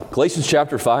Galatians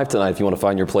chapter 5 tonight, if you want to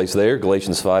find your place there.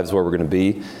 Galatians 5 is where we're going to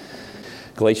be.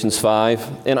 Galatians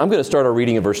 5. And I'm going to start our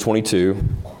reading in verse 22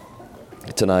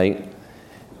 tonight.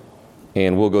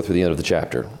 And we'll go through the end of the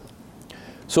chapter.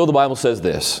 So the Bible says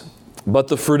this: "But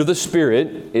the fruit of the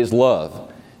Spirit is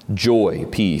love, joy,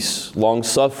 peace,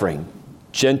 long-suffering,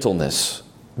 gentleness,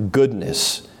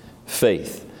 goodness,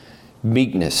 faith,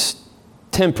 meekness,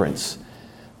 temperance.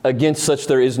 Against such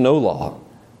there is no law.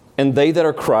 And they that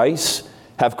are Christ's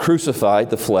have crucified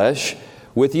the flesh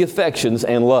with the affections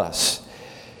and lusts.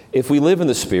 If we live in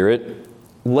the Spirit,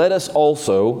 let us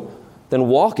also then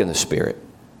walk in the Spirit.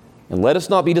 And let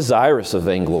us not be desirous of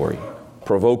vainglory,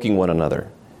 provoking one another,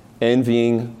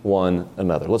 envying one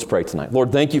another." Let's pray tonight.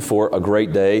 Lord, thank you for a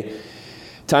great day.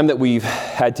 Time that we've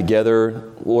had together,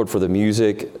 Lord, for the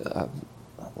music.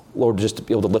 Lord, just to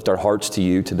be able to lift our hearts to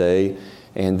you today.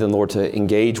 And then, Lord, to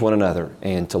engage one another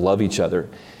and to love each other.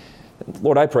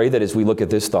 Lord, I pray that as we look at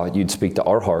this thought, you'd speak to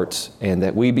our hearts and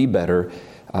that we be better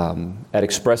at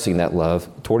expressing that love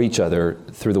toward each other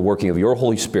through the working of your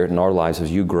Holy Spirit in our lives as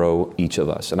you grow each of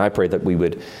us. And I pray that we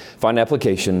would find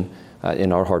application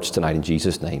in our hearts tonight in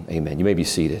Jesus' name. Amen. You may be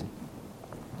seated.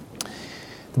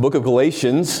 The book of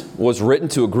Galatians was written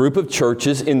to a group of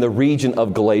churches in the region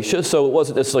of Galatia, so it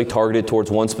wasn't necessarily targeted towards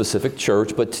one specific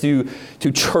church, but to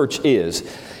churches.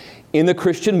 In the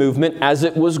Christian movement, as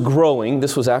it was growing,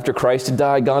 this was after Christ had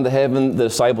died, gone to heaven, the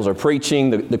disciples are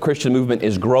preaching, the Christian movement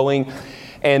is growing,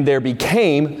 and there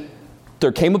came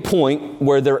a point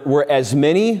where there were as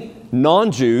many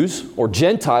non-Jews or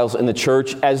Gentiles in the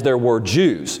church as there were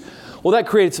Jews. Well, that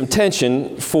created some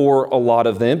tension for a lot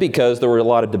of them because there were a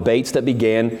lot of debates that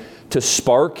began to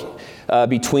spark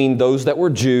between those that were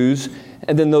Jews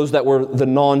and then those that were the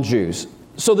non-Jews.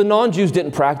 So the non-Jews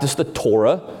didn't practice the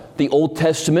Torah, the Old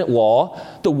Testament law,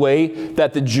 the way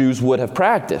that the Jews would have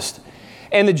practiced.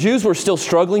 And the Jews were still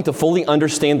struggling to fully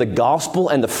understand the gospel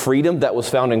and the freedom that was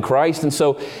found in Christ. And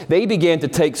so they began to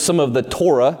take some of the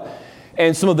Torah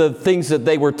and some of the things that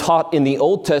they were taught in the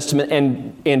Old Testament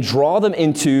and draw them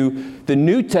into the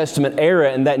New Testament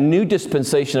era and that new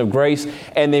dispensation of grace.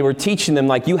 And they were teaching them,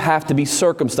 like, you have to be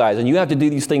circumcised and you have to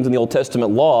do these things in the Old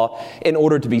Testament law in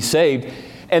order to be saved.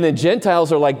 And the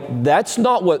Gentiles are like, that's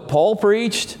not what Paul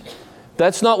preached.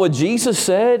 That's not what Jesus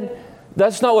said.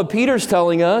 That's not what Peter's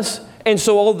telling us. And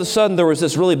so all of a sudden there was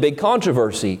this really big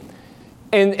controversy.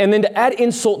 And then to add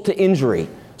insult to injury.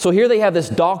 So here they have this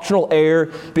doctrinal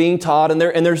error being taught, and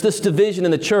there's this division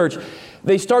in the church.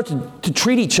 They start to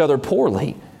treat each other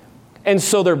poorly. And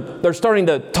so they're starting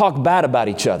to talk bad about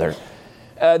each other.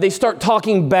 They start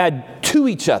talking bad to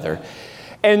each other.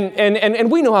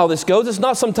 And we know how this goes. It's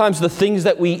not sometimes the things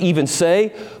that we even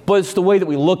say, but it's the way that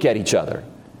we look at each other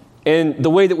and the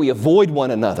way that we avoid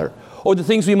one another or the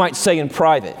things we might say in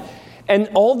private. And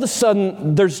all of a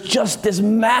sudden, there's just this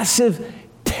massive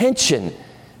tension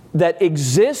that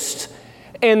exists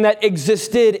and that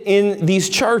existed in these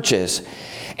churches.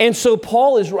 And so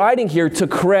Paul is writing here to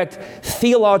correct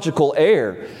theological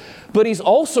error, but he's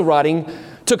also writing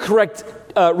to correct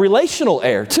relational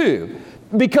error too,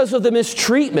 because of the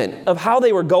mistreatment of how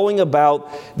they were going about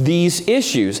these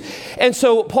issues. And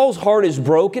so Paul's heart is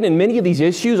broken, and many of these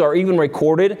issues are even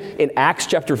recorded in Acts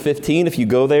chapter 15. If you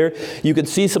go there, you can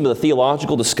see some of the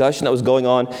theological discussion that was going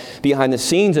on behind the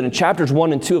scenes. And in chapters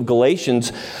 1 and 2 of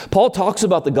Galatians, Paul talks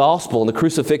about the gospel and the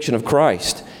crucifixion of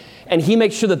Christ. And he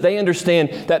makes sure that they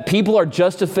understand that people are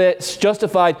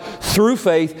justified through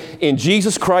faith in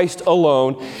Jesus Christ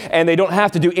alone, and they don't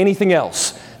have to do anything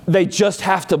else. They just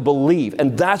have to believe,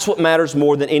 and that's what matters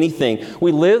more than anything.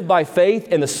 We live by faith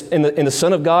in the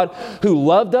Son of God who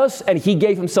loved us, and He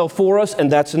gave Himself for us,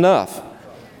 and that's enough.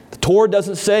 The Torah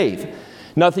doesn't save.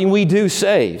 Nothing we do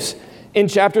saves. In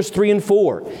chapters 3 and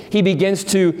 4, he begins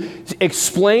to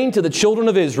explain to the children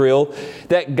of Israel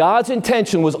that God's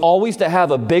intention was always to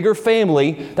have a bigger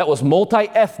family that was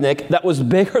multi-ethnic, that was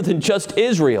bigger than just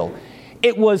Israel.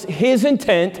 It was His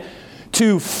intent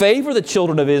to favor the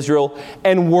children of Israel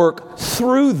and work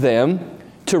through them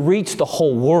to reach the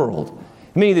whole world.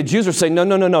 Meaning the Jews are saying,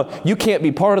 no, you can't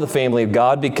be part of the family of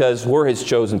God because we're His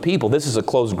chosen people. This is a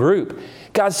closed group.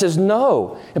 God says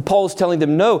no. And Paul is telling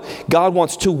them no. God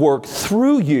wants to work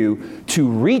through you to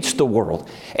reach the world.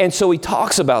 And so he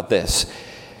talks about this.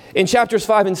 In chapters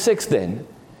 5 and 6 then,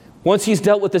 once he's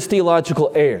dealt with this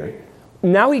theological error,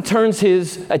 now he turns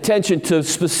his attention to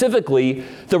specifically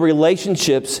the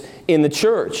relationships in the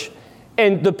church.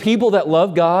 And the people that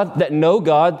love God, that know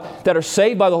God, that are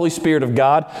saved by the Holy Spirit of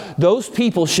God, those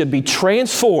people should be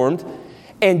transformed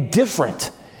and different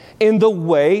in the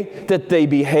way that they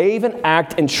behave and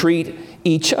act and treat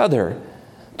each other.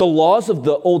 The laws of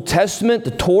the Old Testament, the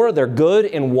Torah, they're good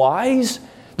and wise.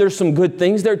 There's some good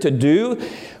things there to do,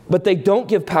 but they don't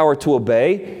give power to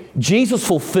obey. Jesus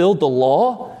fulfilled the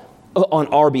law on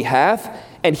our behalf,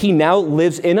 and He now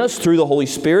lives in us through the Holy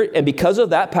Spirit. And because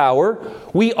of that power,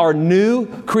 we are new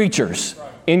creatures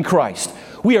in Christ.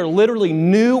 We are literally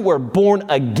new. We're born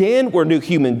again. We're new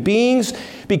human beings.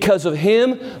 Because of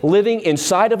Him living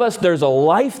inside of us, there's a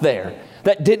life there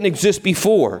that didn't exist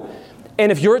before.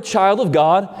 And if you're a child of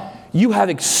God, you have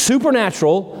a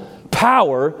supernatural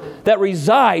power that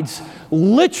resides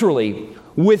literally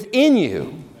within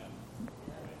you.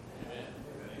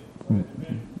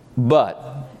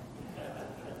 But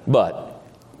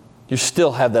you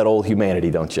still have that old humanity,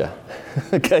 don't you?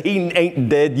 Okay, He ain't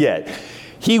dead yet.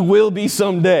 He will be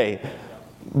someday,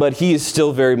 but He is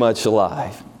still very much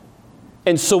alive.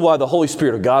 And so while the Holy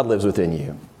Spirit of God lives within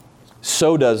you,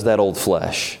 so does that old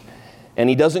flesh. And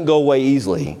He doesn't go away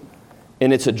easily,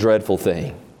 and it's a dreadful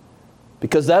thing.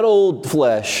 Because that old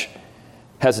flesh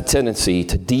has a tendency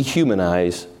to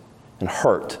dehumanize and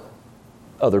hurt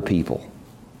other people,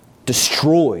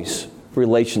 destroys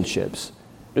relationships,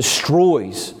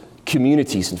 destroys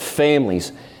communities and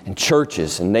families and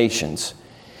churches and nations.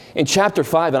 In chapter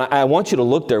 5, and I want you to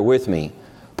look there with me,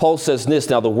 Paul says this,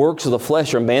 "Now the works of the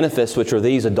flesh are manifest, which are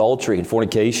these: adultery and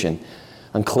fornication,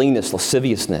 uncleanness,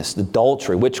 lasciviousness,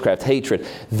 adultery, witchcraft, hatred,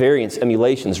 variance,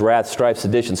 emulations, wrath, strife,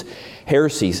 seditions,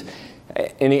 heresies."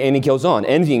 And he goes on,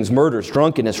 envyings, murders,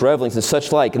 drunkenness, revelings, and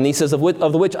such like. And he says, of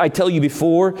the which I tell you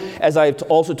before, as I have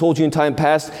also told you in time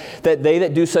past, that they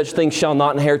that do such things shall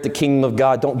not inherit the kingdom of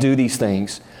God. Don't do these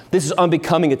things. This is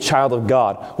unbecoming a child of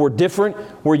God. We're different,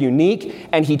 we're unique,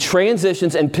 and He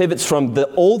transitions and pivots from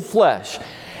the old flesh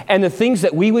and the things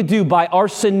that we would do by our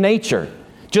sin nature.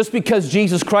 Just because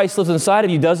Jesus Christ lives inside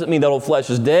of you doesn't mean that old flesh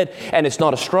is dead and it's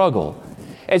not a struggle.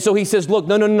 And so He says, look,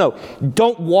 no.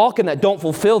 Don't walk in that. Don't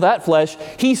fulfill that flesh.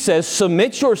 He says,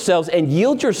 submit yourselves and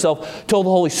yield yourself to the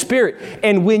Holy Spirit.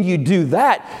 And when you do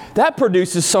that, that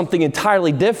produces something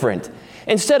entirely different.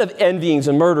 Instead of envyings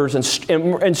and murders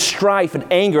and strife and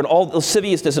anger and all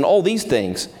lasciviousness and all these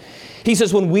things, He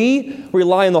says, when we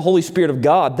rely on the Holy Spirit of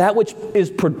God, that which is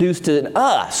produced in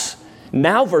us,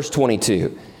 now verse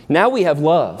 22, now we have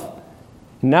love.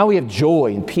 Now we have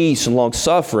joy and peace and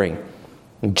long-suffering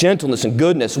and gentleness and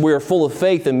goodness. We are full of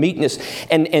faith and meekness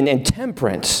and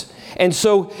temperance. And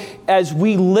so as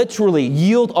we literally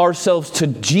yield ourselves to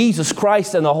Jesus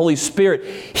Christ and the Holy Spirit,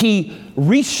 He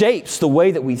reshapes the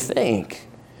way that we think.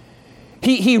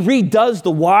 He redoes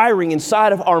the wiring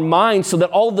inside of our minds so that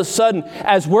all of a sudden,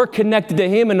 as we're connected to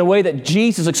Him in the way that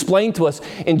Jesus explained to us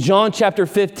in John chapter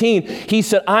 15, He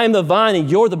said, I am the vine and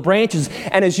you're the branches.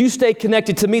 And as you stay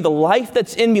connected to Me, the life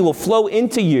that's in Me will flow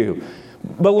into you.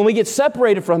 But when we get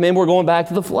separated from Him, we're going back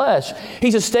to the flesh. He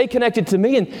says, stay connected to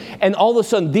Me, and all of a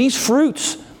sudden, these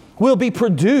fruits will be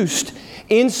produced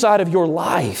inside of your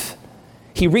life.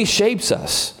 He reshapes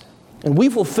us, and we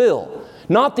fulfill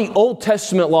not the Old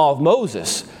Testament law of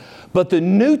Moses, but the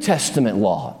New Testament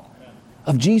law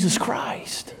of Jesus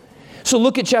Christ. So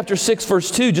look at chapter 6,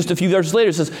 verse 2, just a few verses later.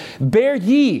 It says, bear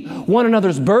ye one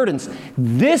another's burdens.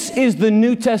 This is the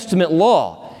New Testament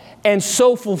law. And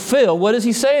so fulfill, what does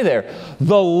he say there?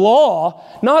 The law,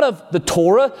 not of the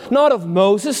Torah, not of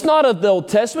Moses, not of the Old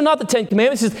Testament, not the Ten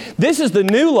Commandments. He says, this is the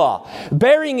new law,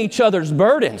 bearing each other's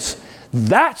burdens.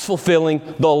 That's fulfilling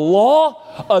the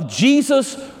law of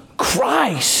Jesus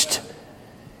Christ.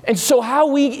 And so how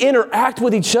we interact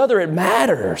with each other, it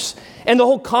matters. And the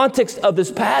whole context of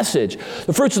this passage,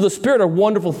 the fruits of the Spirit are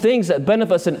wonderful things that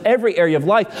benefit us in every area of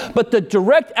life, but the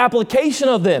direct application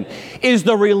of them is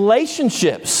the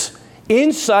relationships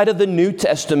inside of the New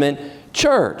Testament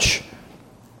church.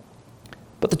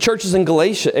 But the churches in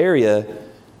Galatia area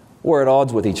were at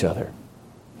odds with each other.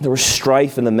 There was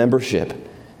strife in the membership.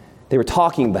 They were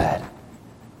talking bad.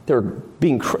 They were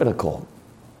being critical.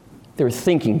 They were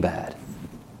thinking bad.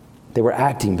 They were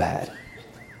acting bad.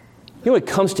 You know, when it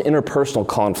comes to interpersonal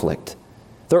conflict,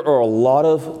 there are a lot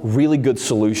of really good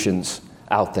solutions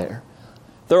out there.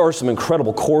 There are some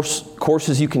incredible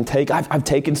courses you can take. I've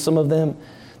taken some of them.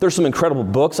 There's some incredible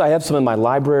books. I have some in my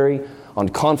library on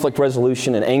conflict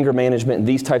resolution and anger management and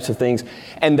these types of things,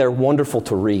 and they're wonderful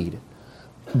to read.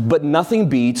 But nothing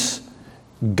beats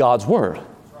God's Word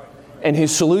and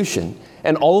His solution.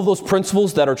 And all of those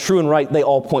principles that are true and right, they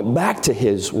all point back to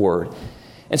His Word.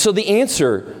 And so the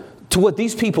answer to what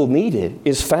these people needed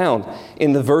is found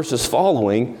in the verses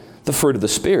following the fruit of the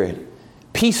Spirit.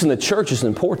 Peace in the church is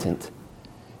important.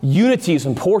 Unity is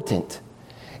important.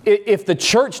 if the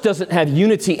church doesn't have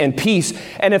unity and peace,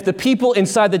 and if the people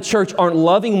inside the church aren't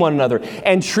loving one another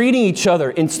and treating each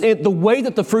other in the way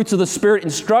that the fruits of the Spirit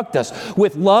instruct us,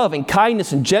 with love and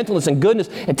kindness and gentleness and goodness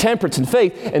and temperance and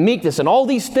faith and meekness and all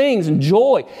these things and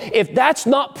joy, if that's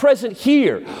not present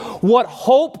here, what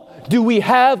hope do we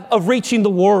have of reaching the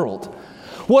world?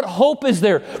 What hope is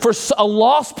there for a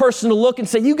lost person to look and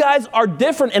say, you guys are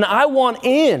different and I want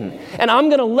in, and I'm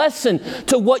going to listen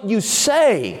to what you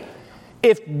say?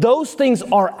 If those things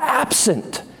are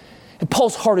absent, and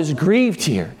Paul's heart is grieved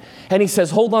here, and he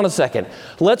says, hold on a second,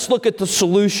 let's look at the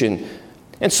solution.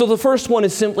 And so the first one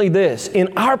is simply this: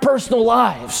 in our personal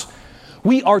lives,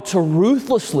 we are to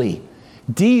ruthlessly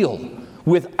deal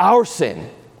with our sin.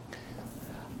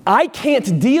 I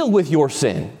can't deal with your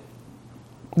sin.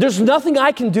 There's nothing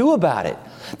I can do about it.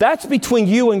 That's between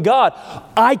you and God.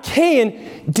 I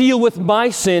can deal with my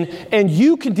sin, and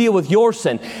you can deal with your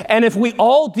sin. And if we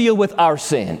all deal with our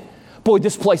sin, boy,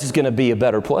 this place is going to be a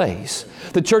better place.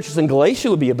 The churches in Galatia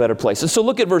would be a better place. And so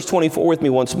look at verse 24 with me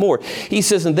once more. He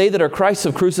says, and they that are Christ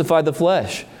have crucified the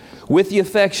flesh with the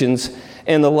affections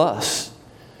and the lusts.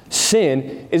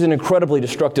 Sin is an incredibly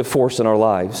destructive force in our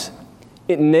lives.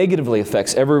 It negatively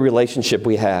affects every relationship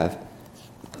we have.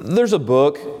 There's a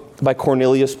book by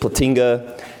Cornelius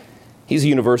Plantinga. He's a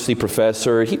university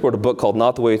professor. He wrote a book called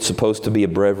Not the Way It's Supposed to Be, A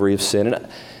Breviary of Sin. And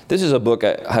this is a book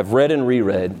I've read and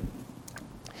reread.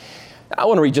 I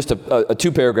want to read just a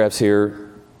 2 paragraphs here,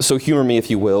 so humor me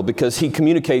if you will, because he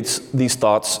communicates these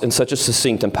thoughts in such a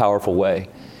succinct and powerful way.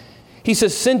 He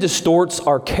says, sin distorts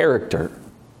our character,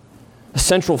 a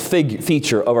central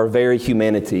feature of our very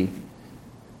humanity.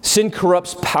 Sin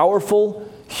corrupts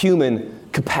powerful human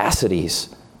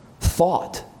capacities,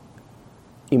 thought,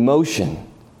 emotion,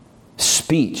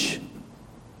 speech,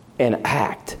 and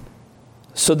act,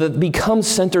 so that it becomes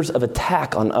centers of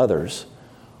attack on others,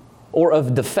 or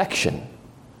of defection,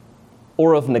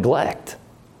 or of neglect.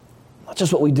 Not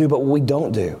just what we do, but what we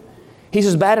don't do. He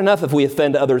says, bad enough if we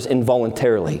offend others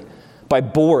involuntarily by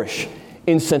boorish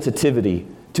insensitivity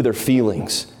to their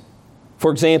feelings,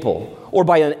 for example, or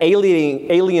by an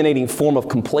alienating form of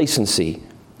complacency.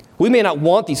 We may not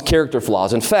want these character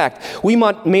flaws. In fact, we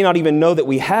may not even know that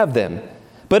we have them.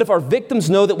 But if our victims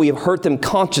know that we have hurt them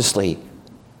consciously,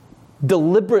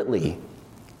 deliberately,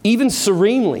 even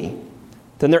serenely,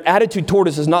 then their attitude toward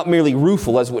us is not merely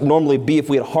rueful, as it would normally be if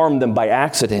we had harmed them by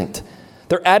accident.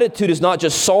 Their attitude is not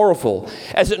just sorrowful,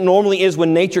 as it normally is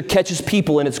when nature catches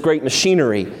people in its great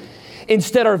machinery.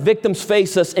 Instead, our victims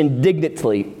face us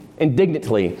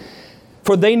indignantly,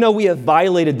 for they know we have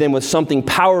violated them with something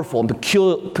powerful and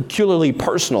peculiarly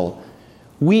personal.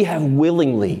 We have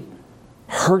willingly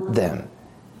hurt them.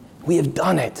 We have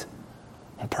done it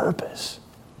on purpose.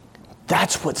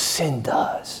 That's what sin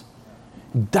does.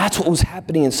 That's what was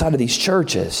happening inside of these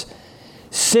churches.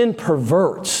 Sin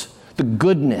perverts the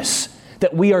goodness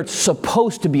that we are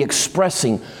supposed to be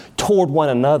expressing toward one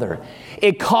another.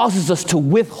 It causes us to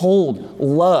withhold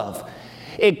love.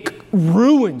 It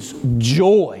ruins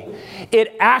joy.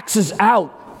 It axes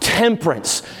out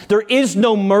temperance. There is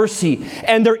no mercy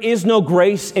and there is no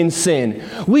grace in sin.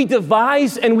 We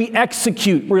devise and we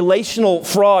execute relational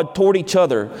fraud toward each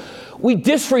other. We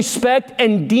disrespect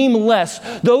and deem less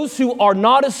those who are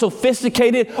not as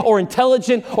sophisticated or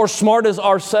intelligent or smart as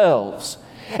ourselves.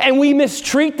 And we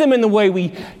mistreat them in the way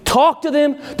we talk to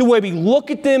them, the way we look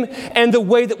at them, and the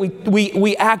way that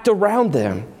we act around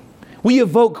them. We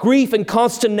evoke grief and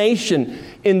consternation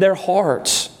in their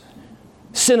hearts.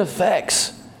 Sin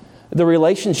affects the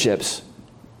relationships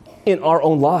in our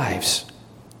own lives.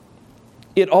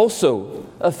 It also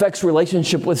affects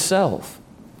relationship with self.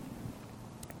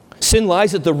 Sin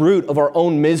lies at the root of our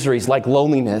own miseries like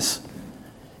loneliness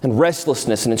and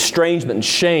restlessness and estrangement and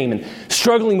shame and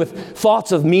struggling with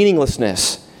thoughts of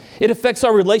meaninglessness. It affects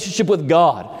our relationship with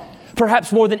God.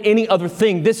 Perhaps more than any other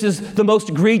thing, this is the most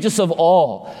egregious of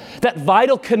all. That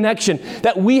vital connection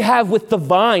that we have with the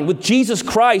vine, with Jesus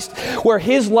Christ, where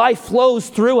His life flows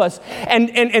through us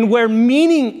and where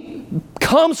meaning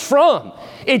comes from.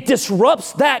 It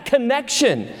disrupts that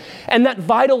connection and that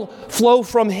vital flow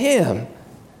from Him.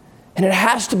 And it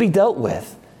has to be dealt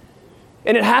with.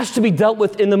 And it has to be dealt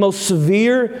with in the most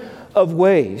severe of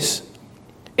ways.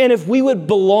 And if we would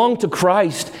belong to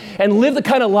Christ and live the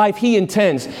kind of life He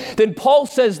intends, then Paul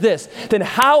says this, then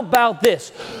how about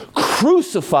this?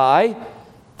 Crucify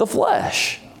the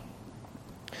flesh.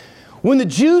 When the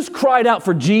Jews cried out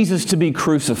for Jesus to be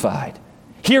crucified,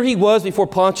 here He was before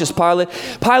Pontius Pilate.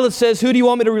 Pilate says, who do you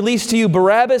want me to release to you,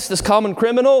 Barabbas, this common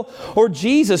criminal, or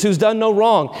Jesus, who's done no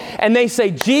wrong? And they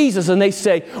say, Jesus, and they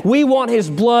say, we want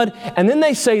His blood. And then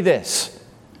they say this,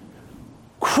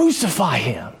 crucify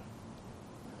Him.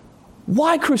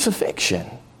 Why crucifixion?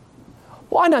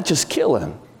 Why not just kill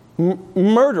him?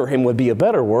 Murder him would be a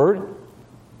better word.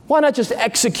 Why not just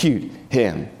execute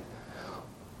him?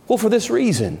 Well, for this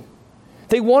reason.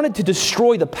 They wanted to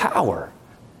destroy the power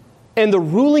and the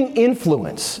ruling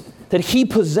influence that he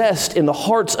possessed in the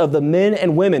hearts of the men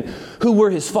and women who were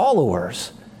his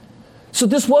followers. So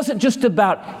this wasn't just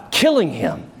about killing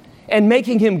him and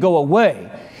making him go away.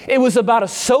 It was about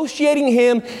associating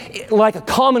him like a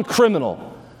common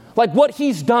criminal. Like what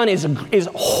he's done is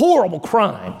a horrible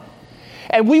crime.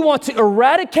 And we want to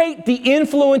eradicate the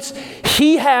influence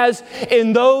he has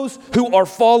in those who are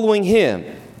following him.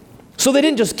 So they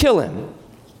didn't just kill him.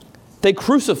 They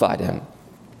crucified him.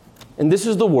 And this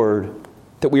is the word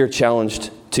that we are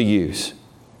challenged to use.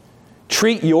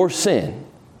 Treat your sin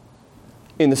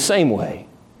in the same way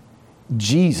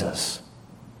Jesus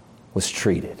was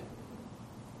treated.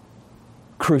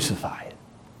 Crucify it.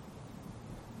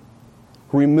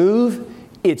 Remove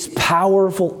its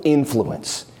powerful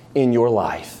influence in your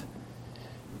life.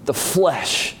 The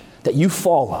flesh that you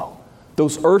follow,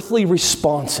 those earthly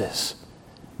responses,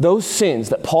 those sins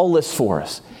that Paul lists for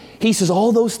us. He says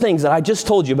all those things that I just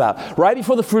told you about right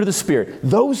before the fruit of the Spirit,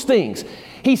 those things,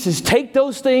 he says take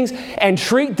those things and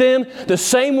treat them the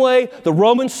same way the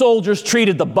Roman soldiers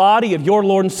treated the body of your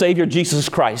Lord and Savior Jesus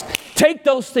Christ. Take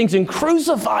those things and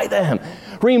crucify them.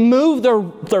 Remove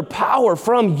their power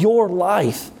from your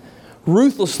life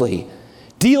ruthlessly.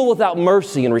 Deal without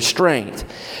mercy and restraint.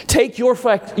 Take your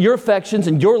affections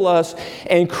and your lusts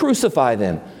and crucify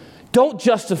them. Don't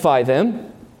justify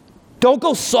them. Don't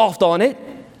go soft on it.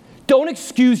 Don't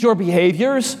excuse your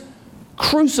behaviors.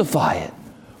 Crucify it.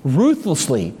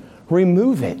 Ruthlessly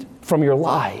remove it from your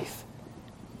life.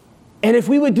 And if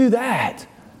we would do that,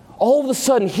 all of a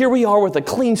sudden, here we are with a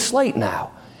clean slate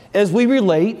now as we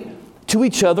relate to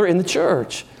each other in the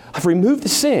church. I've removed the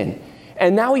sin.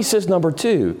 And now he says, number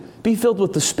 2, be filled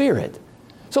with the Spirit.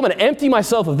 So I'm going to empty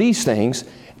myself of these things,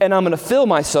 and I'm going to fill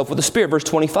myself with the Spirit. Verse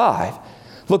 25.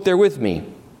 Look there with me.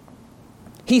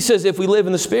 He says, if we live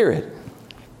in the Spirit,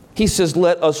 he says,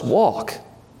 let us walk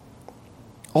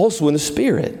also in the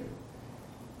Spirit.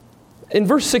 In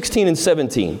verse 16 and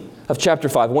 17 of chapter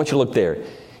 5, I want you to look there.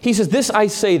 He says, this I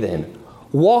say then,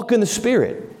 walk in the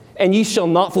Spirit, and ye shall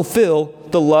not fulfill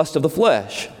the lust of the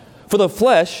flesh. For the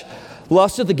flesh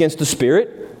lusteth against the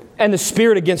Spirit, and the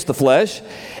Spirit against the flesh,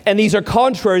 and these are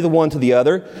contrary the one to the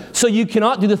other, so you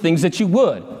cannot do the things that you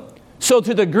would. So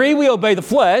to the degree we obey the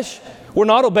flesh, we're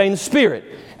not obeying the Spirit.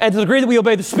 And to the degree that we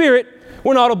obey the Spirit,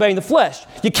 we're not obeying the flesh.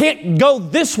 You can't go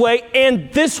this way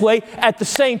and this way at the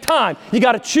same time. You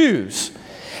got to choose.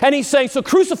 And he's saying, so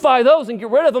crucify those and get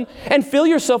rid of them and fill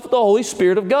yourself with the Holy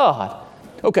Spirit of God.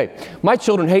 Okay, my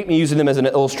children hate me using them as an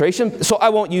illustration, so I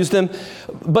won't use them.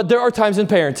 But there are times in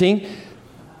parenting,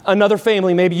 another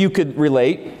family, maybe you could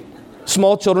relate,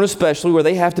 small children especially, where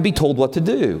they have to be told what to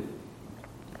do.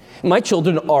 My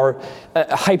children are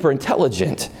hyper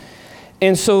intelligent.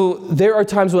 And so there are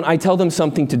times when I tell them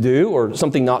something to do or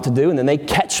something not to do, and then they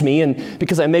catch me, and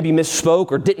because I maybe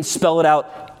misspoke or didn't spell it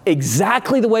out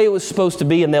exactly the way it was supposed to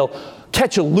be, and they'll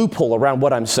catch a loophole around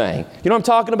what I'm saying. You know what I'm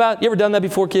talking about? You ever done that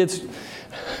before, kids?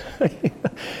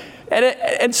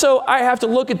 and so I have to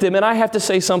look at them and I have to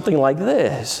say something like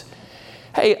this.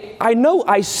 Hey, I know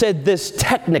I said this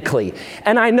technically,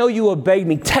 and I know you obeyed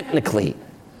me technically,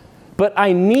 but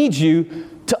I need you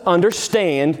to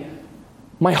understand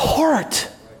my heart.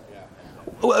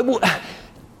 I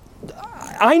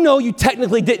know you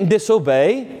technically didn't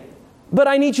disobey, but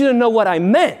I need you to know what I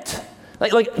meant.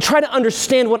 Like try to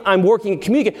understand what I'm working and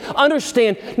communicate.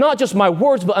 Understand not just my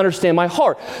words, but understand my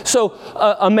heart. So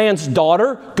a man's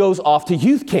daughter goes off to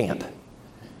youth camp.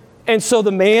 And so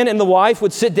the man and the wife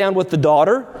would sit down with the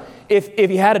daughter, if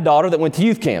he had a daughter that went to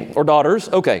youth camp, or daughters,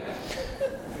 okay.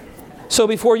 So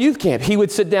before youth camp, he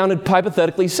would sit down and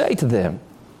hypothetically say to them,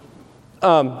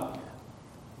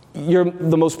 you're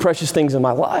the most precious things in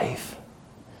my life.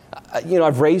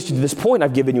 I've raised you to this point.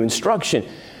 I've given you instruction.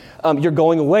 You're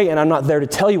going away, and I'm not there to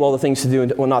tell you all the things to do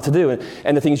and what not to do,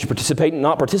 and the things you participate and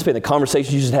not participate, the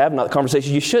conversations you should have, not the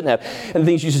conversations you shouldn't have, and the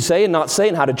things you should say and not say,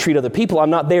 and how to treat other people.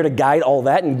 I'm not there to guide all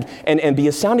that and be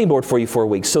a sounding board for you for a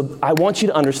week. So I want you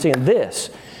to understand this.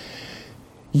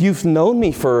 You've known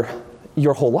me for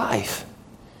your whole life.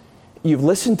 You've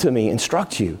listened to me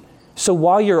instruct you. So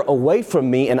while you're away from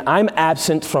me and I'm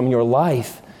absent from your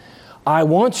life, I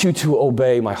want you to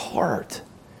obey my heart.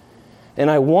 And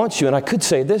I want you, and I could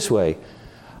say it this way,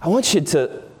 I want you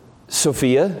to,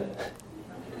 Sophia,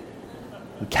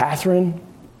 and Catherine,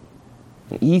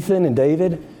 and Ethan, and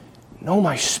David, know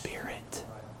my Spirit.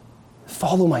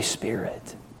 Follow my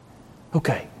Spirit.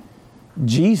 Okay,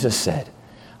 Jesus said,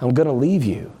 I'm going to leave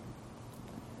you.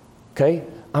 Okay?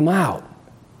 I'm out.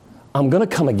 I'm going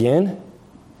to come again.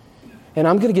 And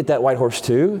I'm going to get that white horse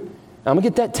too. I'm going to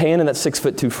get that tan and that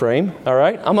 6'2" frame. All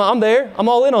right? I'm there. I'm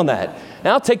all in on that. And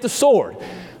I'll take the sword.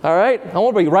 All right? I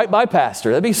want to be right by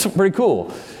Pastor. That'd be pretty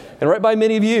cool. And right by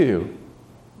many of you.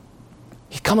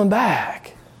 He's coming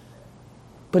back.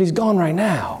 But he's gone right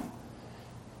now.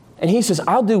 And he says,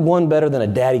 I'll do one better than a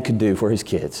daddy could do for his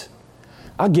kids.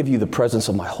 I'll give you the presence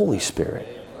of my Holy Spirit.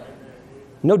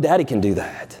 No daddy can do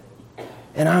that.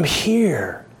 And I'm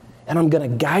here, and I'm going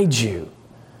to guide you.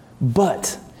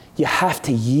 But you have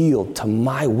to yield to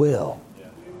my will.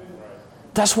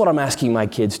 That's what I'm asking my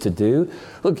kids to do.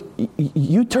 Look,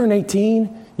 you turn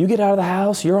 18, you get out of the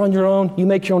house, you're on your own, you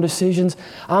make your own decisions.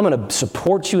 I'm going to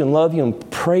support you and love you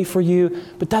and pray for you,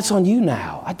 but that's on you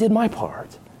now. I did my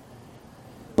part.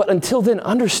 But until then,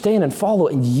 understand and follow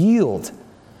and yield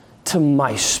to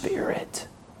my spirit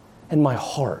and my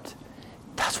heart.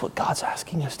 That's what God's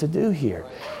asking us to do here.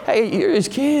 Hey, you're his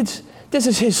kids. This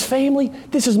is his family.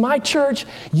 This is my church.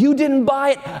 You didn't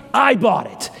buy it. I bought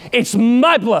it. It's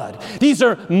my blood. These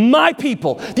are my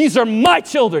people. These are my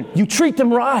children. You treat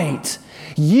them right.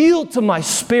 Yield to my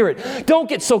spirit. Don't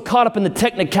get so caught up in the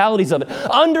technicalities of it.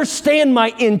 Understand my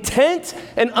intent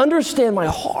and understand my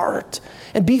heart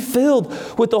and be filled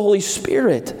with the Holy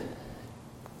Spirit.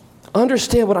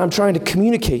 Understand what I'm trying to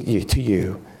communicate to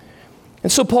you.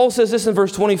 And so Paul says this in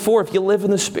verse 24, if you live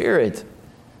in the Spirit,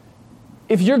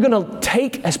 if you're going to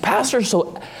take, as Pastor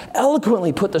so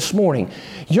eloquently put this morning,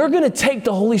 you're going to take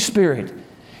the Holy Spirit.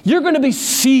 You're going to be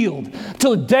sealed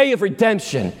till the day of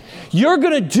redemption. You're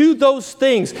going to do those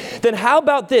things. Then how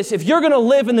about this? If you're going to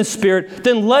live in the Spirit,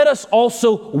 then let us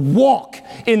also walk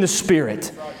in the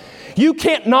Spirit. You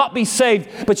can't not be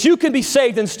saved, but you can be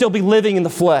saved and still be living in the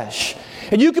flesh.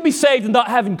 And you can be saved and not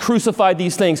having crucified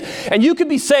these things. And you can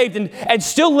be saved and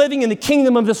still living in the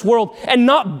kingdom of this world and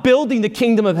not building the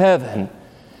kingdom of heaven.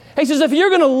 He says, if you're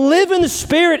going to live in the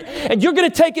Spirit and you're going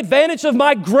to take advantage of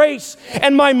my grace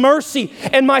and my mercy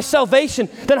and my salvation,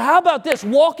 then how about this?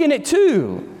 Walk in it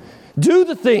too. Do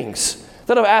the things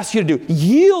that I've asked you to do.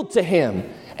 Yield to Him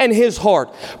and His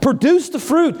heart. Produce the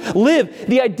fruit. Live.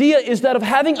 The idea is that of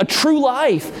having a true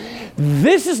life.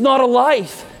 This is not a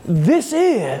life. This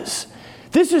is.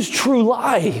 This is true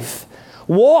life.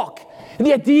 Walk. And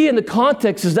the idea in the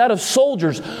context is that of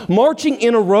soldiers marching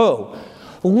in a row.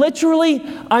 Literally,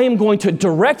 I am going to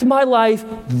direct my life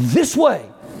this way,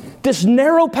 this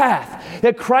narrow path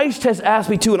that Christ has asked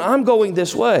me to, and I'm going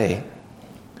this way.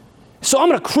 So I'm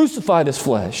going to crucify this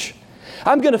flesh.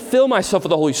 I'm going to fill myself with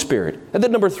the Holy Spirit. And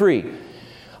then number 3,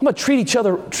 I'm going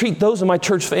to treat those in my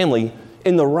church family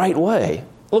in the right way.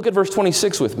 Look at verse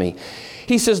 26 with me.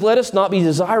 He says, let us not be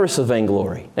desirous of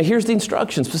vainglory. Now here's the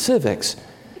instruction, specifics.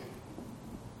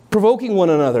 Provoking one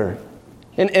another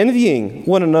and envying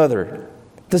one another.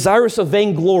 Desirous of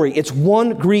vainglory. It's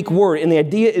one Greek word, and the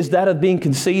idea is that of being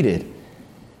conceited.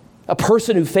 A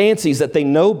person who fancies that they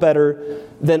know better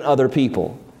than other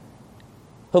people.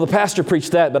 Well, the pastor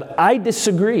preached that, but I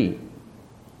disagree.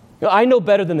 I know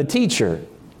better than the teacher.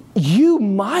 You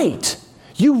might.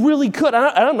 You really could.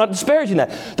 I'm not disparaging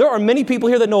that. There are many people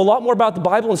here that know a lot more about the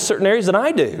Bible in certain areas than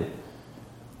I do.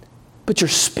 But your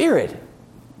spirit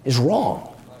is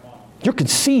wrong. You're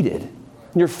conceited.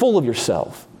 And you're full of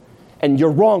yourself. And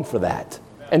you're wrong for that.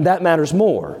 And that matters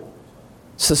more.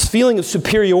 It's this feeling of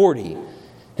superiority.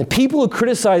 And people who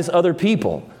criticize other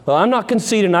people. Well, I'm not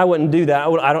conceited and I wouldn't do that.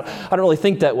 I don't really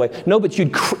think that way. No, but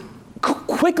you'd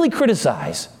quickly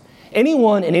criticize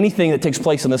anyone and anything that takes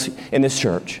place in this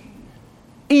church.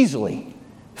 Easily.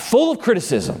 Full of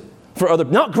criticism for other.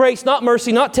 Not grace, not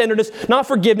mercy, not tenderness, not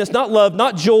forgiveness, not love,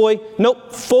 not joy.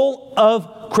 Nope. Full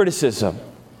of criticism.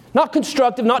 Not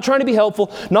constructive, not trying to be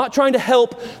helpful, not trying to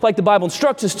help like the Bible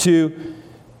instructs us to,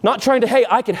 not trying to, hey,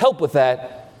 I could help with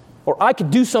that, or I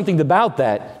could do something about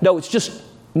that. No, it's just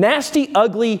nasty,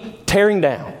 ugly, tearing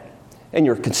down. And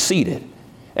you're conceited,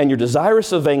 and you're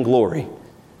desirous of vainglory.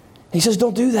 He says,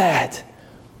 don't do that.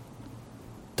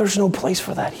 There's no place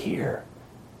for that here.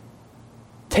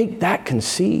 Take that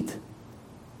conceit,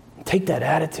 take that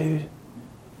attitude,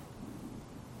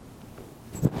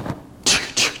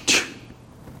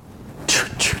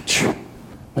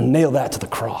 and nail that to the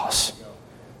cross.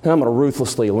 And I'm going to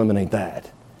ruthlessly eliminate that.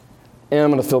 And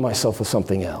I'm going to fill myself with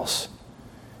something else.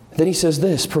 Then he says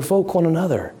this, provoke one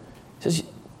another. He says,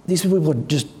 these people are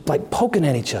just like poking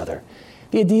at each other.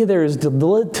 The idea there is to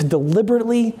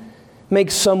deliberately make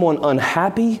someone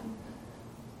unhappy,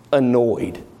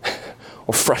 annoyed,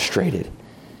 or frustrated.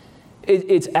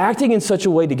 It's acting in such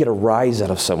a way to get a rise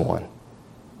out of someone.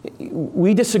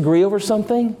 We disagree over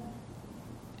something,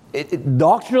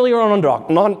 doctrinally or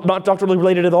not doctrinally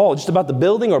related at all, just about the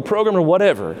building or program or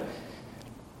whatever.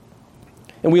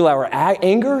 And we allow our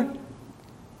anger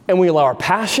and we allow our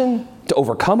passion to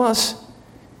overcome us.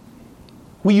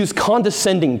 We use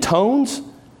condescending tones.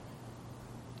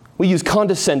 We use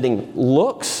condescending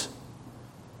looks.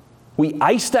 We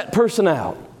ice that person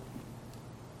out.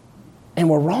 And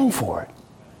we're wrong for it.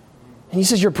 And he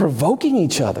says you're provoking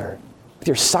each other with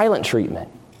your silent treatment,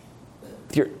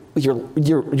 with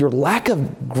your lack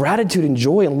of gratitude and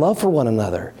joy and love for one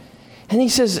another. And he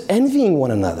says envying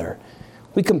one another.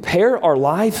 We compare our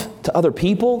life to other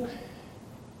people,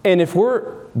 and if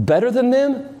we're better than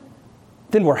them,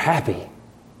 then we're happy.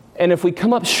 And if we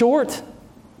come up short,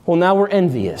 well, now we're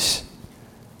envious.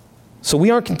 So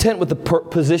we aren't content with the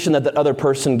position that other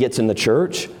person gets in the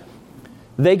church.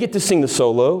 They get to sing the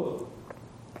solo.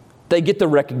 They get the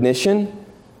recognition.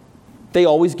 They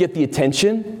always get the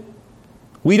attention.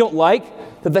 We don't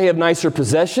like that they have nicer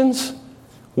possessions.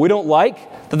 We don't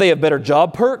like that they have better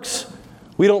job perks.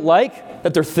 We don't like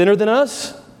that they're thinner than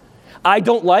us. I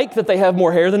don't like that they have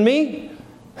more hair than me.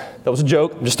 That was a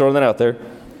joke. I'm just throwing that out there.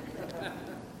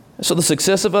 So the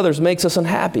success of others makes us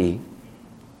unhappy.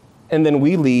 And then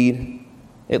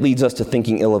it leads us to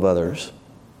thinking ill of others.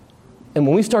 And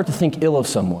when we start to think ill of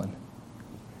someone,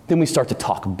 then we start to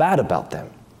talk bad about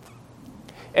them.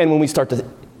 And when we start to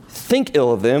think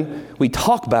ill of them, we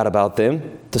talk bad about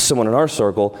them to someone in our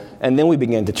circle, and then we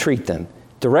begin to treat them,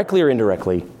 directly or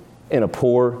indirectly, in a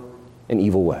poor and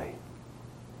evil way.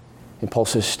 And Paul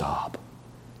says, stop.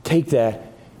 Take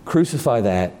that, crucify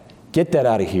that, get that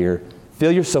out of here,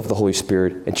 fill yourself with the Holy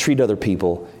Spirit, and treat other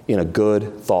people in a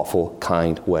good, thoughtful,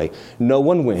 kind way. No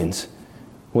one wins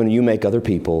when you make other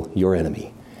people your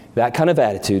enemy. That kind of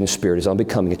attitude and spirit is on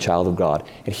becoming a child of God.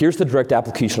 And here's the direct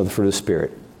application of the fruit of the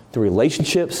Spirit: the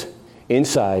relationships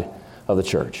inside of the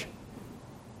church.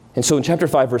 And so in chapter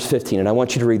 5, verse 15, and I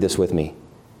want you to read this with me.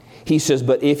 He says,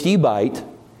 but if ye bite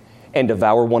and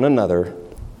devour one another,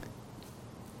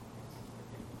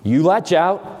 you latch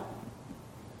out,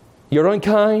 you're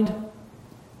unkind,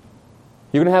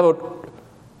 you're going to have a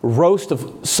roast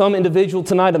of some individual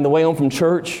tonight on the way home from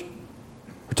church,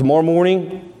 or tomorrow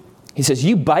morning. He says,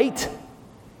 you bite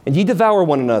and ye devour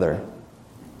one another.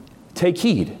 Take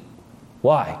heed.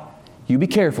 Why? You be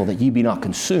careful that ye be not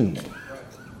consumed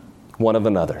one of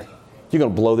another. You're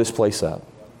going to blow this place up.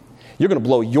 You're going to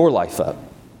blow your life up.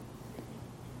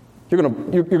 You're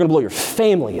going to blow your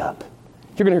family up.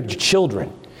 You're going to hurt your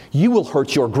children. You will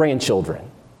hurt your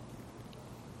grandchildren.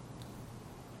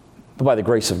 But by the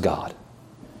grace of God.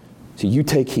 So you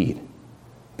take heed.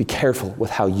 Be careful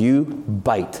with how you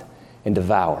bite and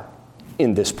devour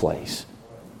in this place.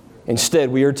 Instead,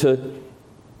 we are to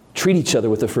treat each other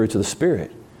with the fruits of the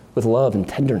Spirit, with love and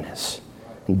tenderness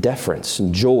and deference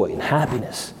and joy and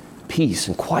happiness, peace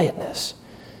and quietness,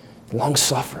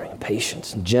 long-suffering and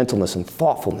patience and gentleness and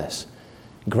thoughtfulness,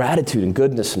 gratitude and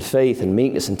goodness and faith and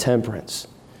meekness and temperance.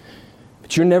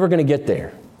 But you're never going to get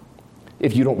there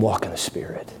if you don't walk in the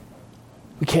Spirit.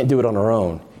 We can't do it on our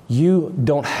own. You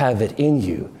don't have it in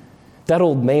you. That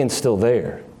old man's still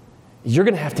there. You're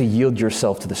going to have to yield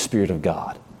yourself to the Spirit of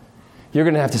God. You're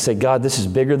going to have to say, God, this is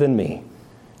bigger than me.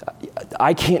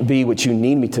 I can't be what you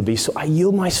need me to be, so I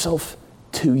yield myself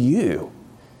to you.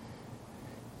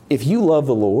 If you love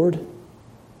the Lord,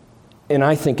 and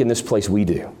I think in this place we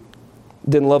do,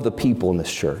 then love the people in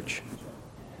this church.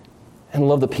 And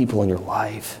love the people in your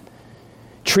life.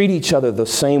 Treat each other the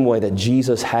same way that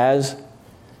Jesus has,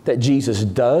 that Jesus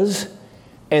does,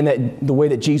 and that the way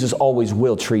that Jesus always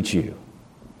will treat you.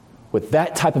 With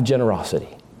that type of generosity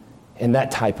and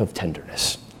that type of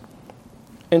tenderness.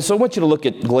 And so I want you to look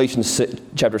at Galatians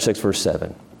chapter 6, verse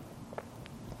 7.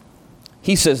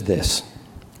 He says this,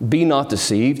 be not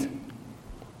deceived.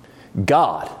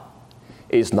 God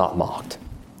is not mocked.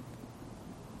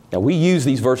 Now we use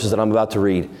these verses that I'm about to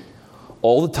read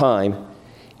all the time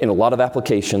in a lot of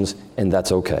applications, and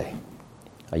that's okay.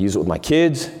 I use it with my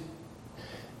kids.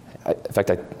 In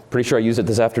fact, I'm pretty sure I used it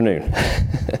this afternoon.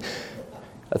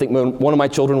 I think one of my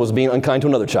children was being unkind to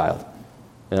another child.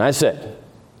 And I said,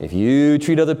 if you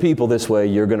treat other people this way,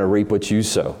 you're going to reap what you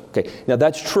sow. Okay, now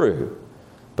that's true.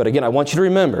 But again, I want you to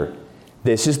remember,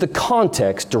 this is the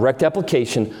context, direct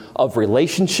application of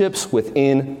relationships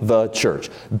within the church.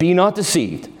 Be not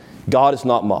deceived. God is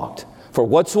not mocked. For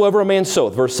whatsoever a man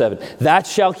soweth, verse 7, that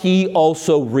shall he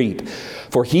also reap.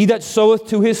 For he that soweth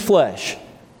to his flesh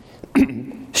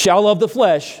shall of the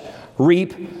flesh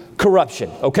reap corruption.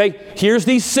 Okay? Here's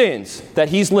these sins that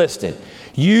he's listed.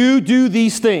 You do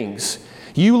these things.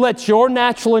 You let your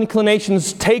natural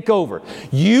inclinations take over.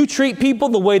 You treat people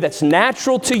the way that's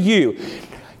natural to you.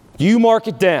 You mark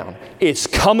it down. It's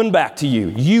coming back to you.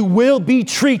 You will be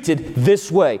treated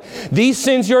this way. These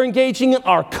sins you're engaging in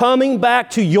are coming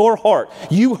back to your heart.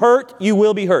 You hurt, you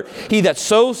will be hurt. He that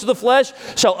sows to the flesh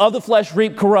shall of the flesh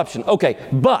reap corruption. Okay,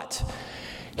 but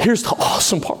here's the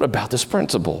awesome part about this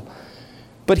principle.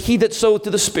 But he that soweth to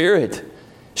the Spirit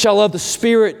shall of the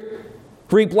Spirit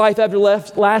reap life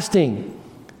everlasting.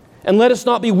 And let us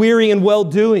not be weary in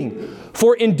well-doing,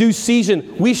 for in due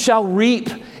season we shall reap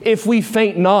if we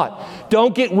faint not.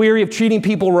 Don't get weary of treating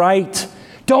people right.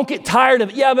 Don't get tired of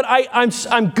it. Yeah, but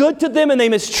I'm good to them and they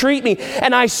mistreat me.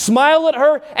 And I smile at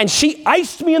her and she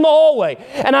iced me in the hallway.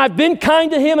 And I've been kind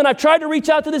to him and I've tried to reach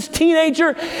out to this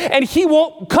teenager and he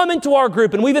won't come into our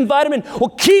group. And we've invited him in. Well,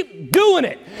 keep doing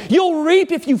it. You'll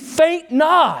reap if you faint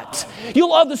not.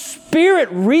 You'll of the Spirit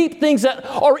reap things that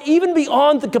are even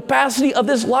beyond the capacity of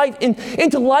this life.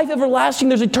 Into life everlasting,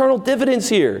 there's eternal dividends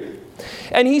here.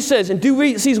 And he says, in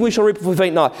due season we shall reap if we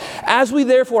faint not. As we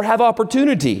therefore have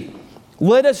opportunity,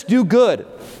 let us do good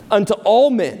unto all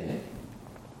men.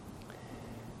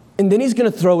 And then he's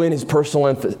going to throw in his personal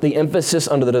emphasis, the emphasis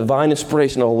under the divine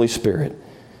inspiration of the Holy Spirit.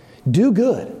 Do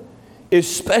good,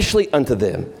 especially unto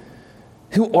them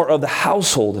who are of the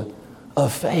household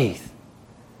of faith.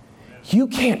 You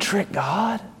can't trick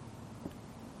God.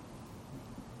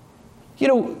 You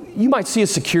know, you might see a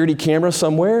security camera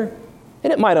somewhere,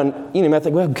 and it might, you might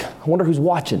think, well, I wonder who's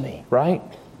watching me, right?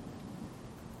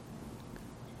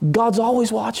 God's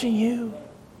always watching you.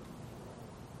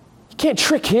 You can't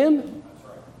trick him.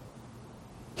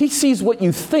 He sees what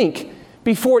you think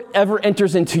before it ever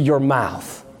enters into your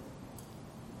mouth.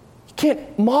 You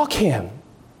can't mock him.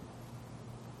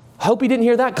 I hope he didn't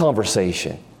hear that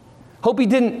conversation. Hope he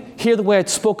didn't hear the way I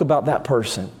spoke about that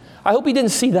person. I hope he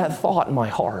didn't see that thought in my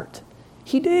heart.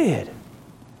 He did.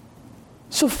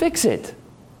 So fix it.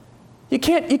 You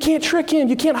can't trick him.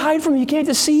 You can't hide from him. You can't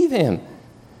deceive him.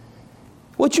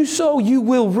 What you sow, you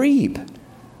will reap.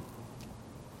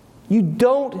 You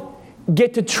don't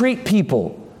get to treat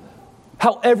people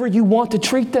however you want to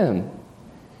treat them.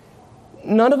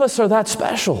 None of us are that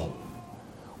special.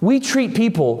 We treat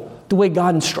people the way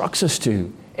God instructs us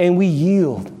to, and we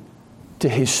yield to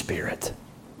his Spirit.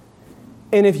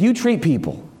 And if you treat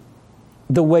people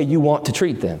the way you want to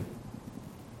treat them,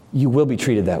 you will be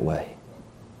treated that way.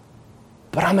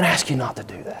 But I'm going to ask you not to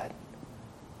do that.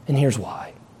 And here's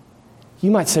why. You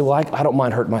might say, well, I don't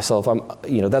mind hurting myself.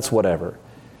 That's whatever.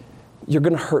 You're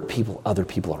going to hurt other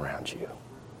people around you.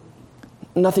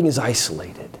 Nothing is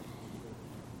isolated.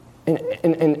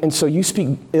 And so you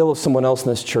speak ill of someone else in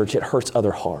this church, it hurts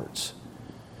other hearts.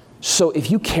 So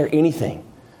if you care anything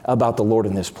about the Lord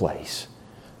in this place,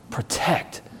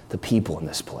 protect the people in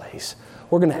this place.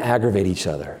 We're going to aggravate each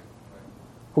other.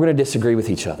 We're going to disagree with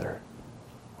each other.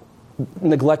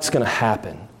 Neglect's going to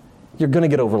happen. You're going to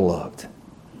get overlooked.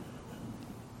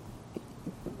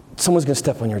 Someone's going to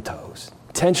step on your toes,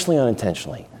 intentionally,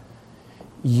 unintentionally.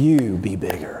 You be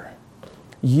bigger.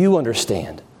 You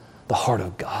understand the heart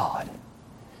of God.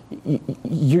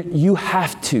 You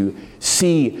have to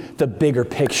see the bigger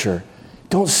picture.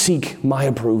 Don't seek my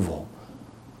approval.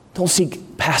 Don't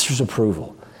seek pastor's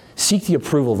approval. Seek the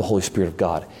approval of the Holy Spirit of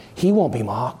God. He won't be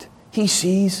mocked. He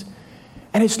sees.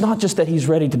 And it's not just that he's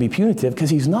ready to be punitive, because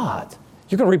he's not.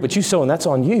 You're going to reap what you sow, and that's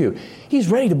on you. He's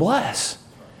ready to bless.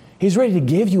 He's ready to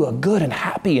give you a good and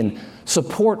happy and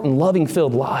support and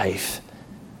loving-filled life.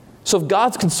 So if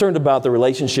God's concerned about the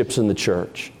relationships in the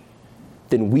church,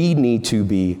 then we need to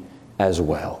be as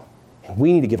well. And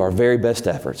we need to give our very best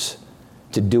efforts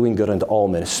to doing good unto all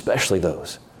men, especially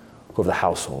those who are the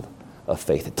household of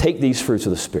faith. And take these fruits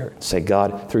of the Spirit and say,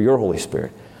 God, through your Holy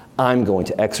Spirit, I'm going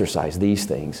to exercise these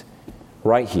things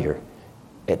right here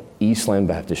at Eastland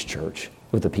Baptist Church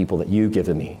with the people that you've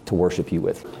given me to worship you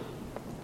with.